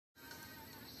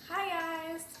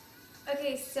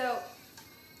Okay, so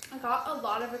I got a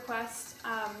lot of requests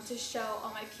to show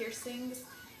all my piercings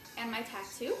and my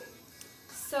tattoo.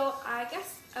 So I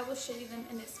guess I will show you them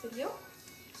in this video.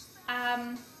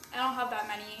 I don't have that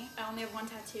many. I only have one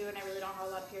tattoo and I really don't have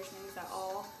a lot of piercings at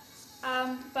all.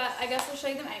 But I guess I'll show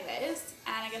you them anyways,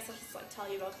 and I guess I'll just like tell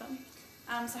you about them.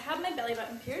 So I have my belly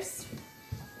button pierced.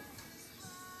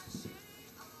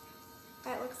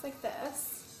 It looks like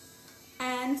this.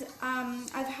 And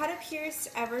I've had it pierced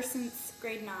ever since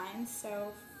grade 9,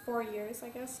 so 4 years I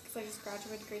guess, because I just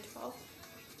graduated grade 12.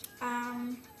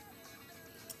 And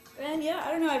yeah,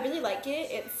 I don't know, I really like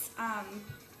it.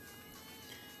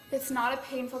 It's not a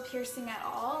painful piercing at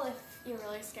all if you're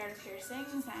really scared of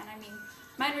piercings, and I mean,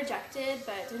 mine rejected,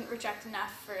 but didn't reject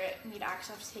enough for me to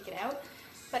actually have to take it out.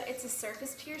 But it's a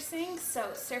surface piercing,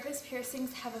 so surface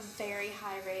piercings have a very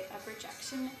high rate of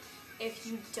rejection if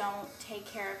you don't take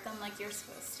care of them like you're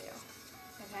supposed to,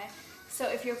 okay?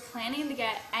 So if you're planning to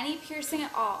get any piercing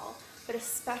at all, but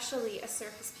especially a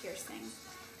surface piercing,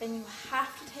 then you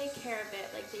have to take care of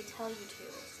it like they tell you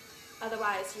to.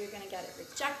 Otherwise, you're gonna get it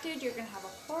rejected, you're gonna have a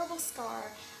horrible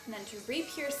scar, and then to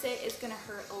re-pierce it is gonna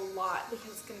hurt a lot because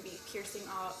it's gonna be piercing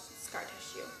all scar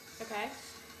tissue, okay?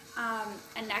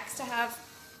 And next I have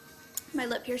my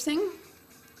lip piercing,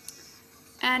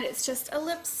 and it's just a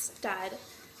lip stud.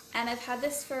 And I've had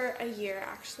this for a year,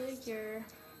 actually,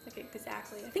 like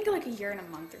exactly, I think like a year and a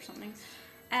month or something.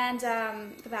 And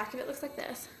the back of it looks like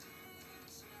this.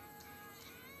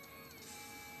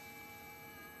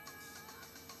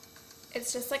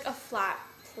 It's just like a flat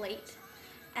plate.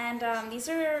 And these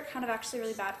are kind of actually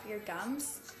really bad for your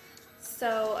gums.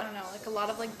 So, I don't know, like a lot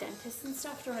of like dentists and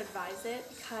stuff don't advise it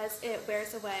because it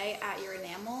wears away at your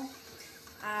enamel,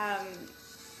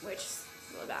 which is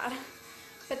really bad.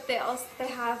 But they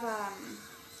have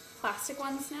plastic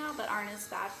ones now that aren't as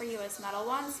bad for you as metal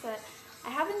ones, but I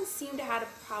haven't seemed to have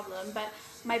a problem. But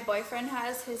my boyfriend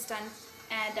has his done,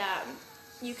 and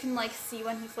you can like see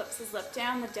when he flips his lip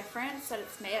down the difference that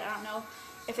it's made. I don't know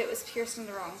if it was pierced in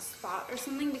the wrong spot or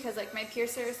something, because like my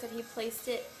piercer said he placed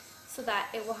it so that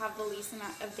it will have the least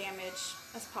amount of damage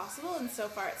as possible, and so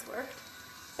far it's worked.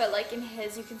 But like in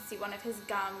his, you can see one of his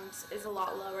gums is a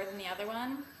lot lower than the other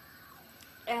one.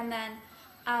 And then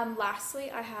lastly,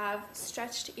 I have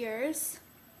stretched ears,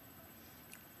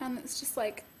 and it's just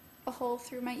like a hole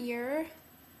through my ear,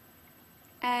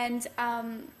 and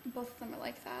both of them are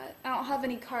like that. I don't have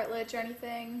any cartilage or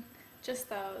anything, just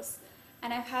those,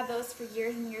 and I've had those for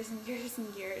years and years and years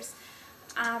and years,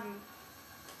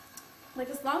 like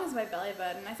as long as my belly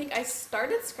button. I think I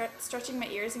started stretching my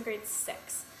ears in grade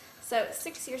 6, so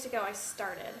 6 years ago I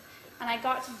started, and I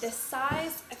got to this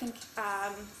size, I think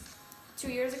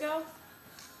 2 years ago.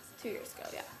 2 years ago,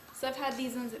 yeah. So I've had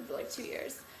these ones for like 2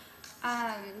 years.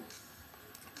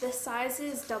 The size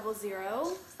is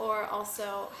 00, or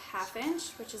also ½ inch,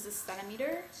 which is a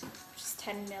centimeter, which is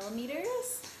 10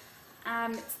 millimeters.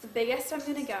 It's the biggest I'm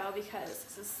gonna go because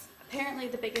this is apparently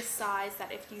the biggest size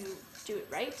that if you do it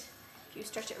right, if you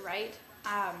stretch it right,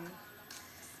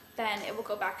 then it will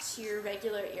go back to your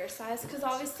regular ear size, because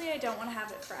obviously I don't want to have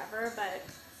it forever, but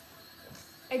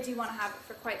I do want to have it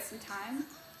for quite some time,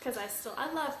 because I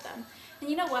love them. And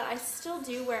you know what, I still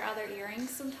do wear other earrings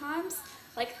sometimes,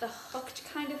 like the hooked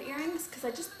kind of earrings, because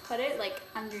I just put it like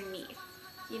underneath,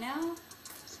 you know?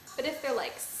 But if they're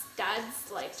like studs,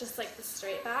 like just like the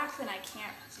straight back, then I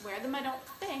can't wear them, I don't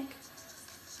think.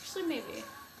 Actually, maybe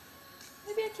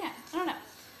I can, I don't know.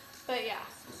 But yeah,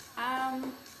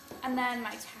 and then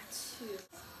my tattoo.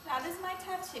 That is my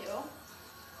tattoo.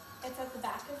 It's at the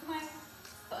back of my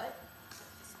foot,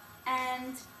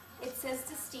 and it says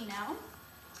Destino.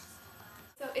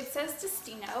 So it says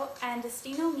Destino, and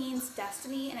Destino means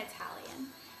destiny in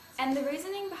Italian. And the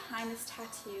reasoning behind this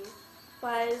tattoo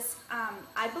was,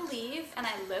 I believe, and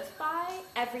I live by,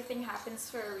 everything happens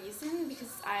for a reason,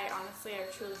 because I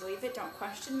truly believe it. Don't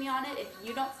question me on it. If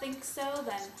you don't think so,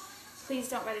 then please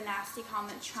don't write a nasty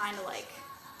comment trying to like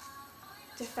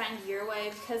defend your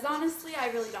way, because honestly, I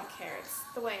really don't care. It's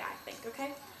the way I think,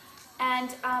 okay?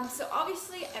 And so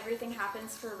obviously everything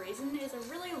happens for a reason. It is a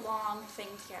really long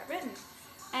thing to get written.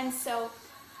 And so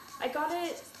I got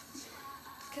it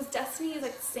because destiny is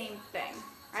like the same thing,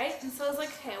 right? And so I was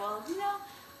like, okay, well, you know,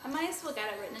 I might as well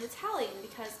get it written in Italian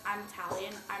because I'm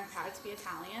Italian. I'm proud to be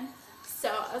Italian. So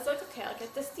I was like, okay, I'll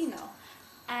get Destino.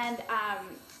 And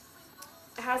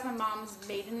it has my mom's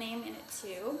maiden name in it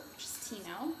too, which is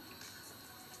Tino.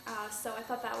 So I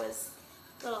thought that was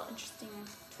a little interesting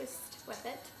twist with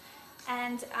it.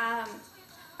 And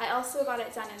I also got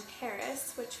it done in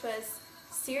Paris, which was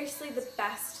seriously the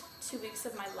best 2 weeks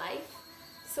of my life.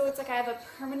 So it's like I have a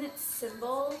permanent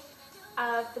symbol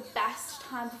of the best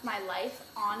times of my life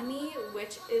on me,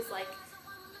 which is like,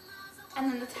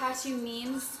 and then the tattoo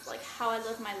means like how I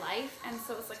live my life, and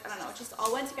so it's like, I don't know, it just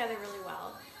all went together really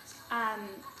well.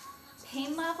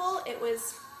 Pain level, it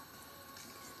was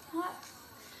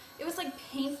like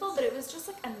painful, but it was just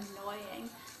like annoying.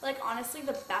 Like honestly,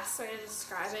 the best way to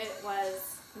describe it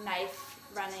was knife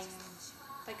running,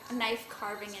 like a knife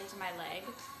carving into my leg.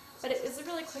 But it was a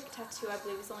really quick tattoo. I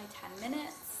believe it was only 10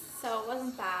 minutes, so it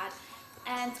wasn't bad.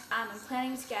 And I'm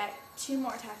planning to get 2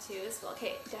 more tattoos. Well,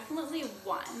 okay, definitely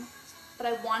 1, but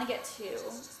I want to get 2, and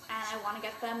I want to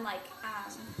get them like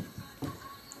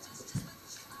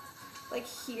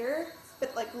here,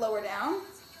 but like lower down,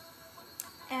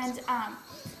 and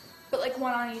but like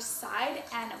 1 on each side,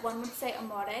 and 1 would say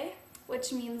amore,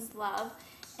 which means love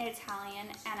in Italian,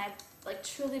 and I like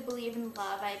truly believe in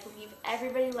love. I believe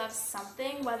everybody loves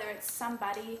something, whether it's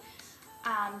somebody,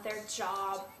 their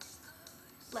job,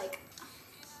 like,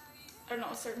 I don't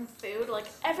know, a certain food, like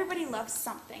everybody loves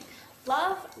something.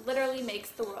 Love literally makes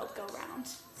the world go round.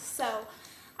 So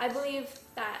I believe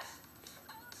that,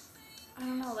 I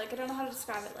don't know, like I don't know how to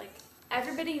describe it, like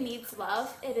everybody needs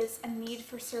love. It is a need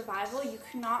for survival. You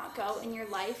cannot go in your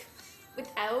life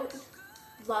without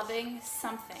loving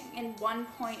something in one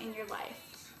point in your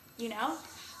life, you know?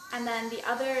 And then the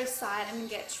other side, I'm gonna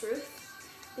get truth,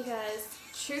 because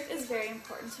truth is very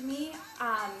important to me.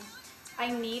 I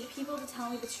need people to tell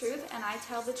me the truth, and I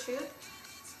tell the truth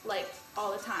like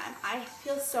all the time. I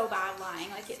feel so bad lying.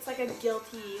 Like it's like a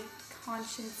guilty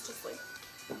conscience just like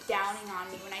downing on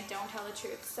me when I don't tell the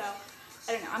truth. So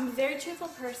I don't know, I'm a very truthful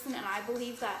person, and I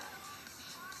believe that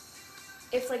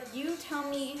if like you tell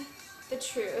me the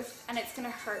truth and it's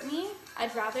gonna hurt me,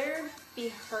 I'd rather be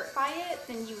hurt by it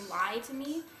than you lie to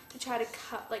me to try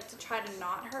to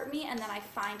not hurt me, and then I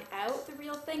find out the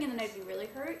real thing and then I'd be really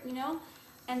hurt, you know?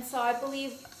 And so I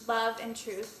believe love and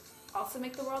truth also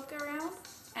make the world go round.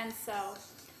 And so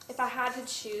if I had to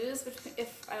choose,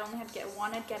 if I only had to get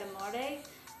 1, I'd get amore,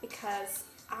 because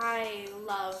I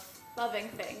love loving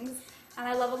things, and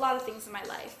I love a lot of things in my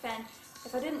life. And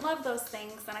if I didn't love those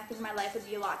things, then I think my life would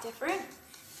be a lot different.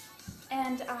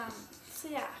 And so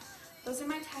yeah, those are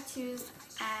my tattoos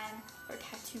or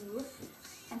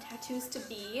tattoos to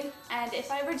be. And if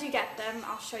I ever do get them,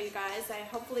 I'll show you guys. I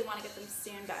hopefully want to get them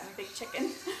soon, but I'm a big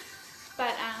chicken.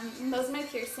 But those are my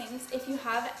piercings. If you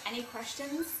have any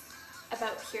questions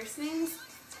about piercings,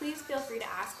 please feel free to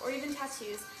ask, or even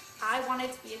tattoos. I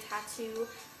wanted to be a tattoo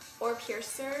or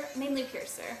piercer, mainly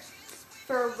piercer,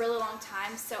 for a really long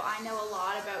time, so I know a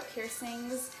lot about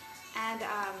piercings, and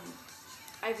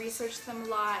I researched them a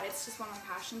lot. It's just one of my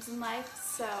passions in life,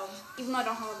 so even though I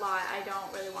don't have a lot, I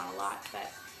don't really want a lot.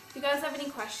 But if you guys have any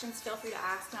questions, feel free to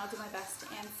ask, and I'll do my best to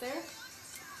answer.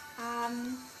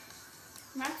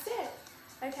 That's it.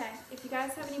 Okay, if you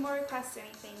guys have any more requests or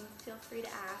anything, feel free to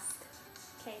ask.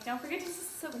 Okay, don't forget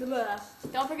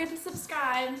to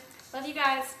subscribe. Love you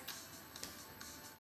guys.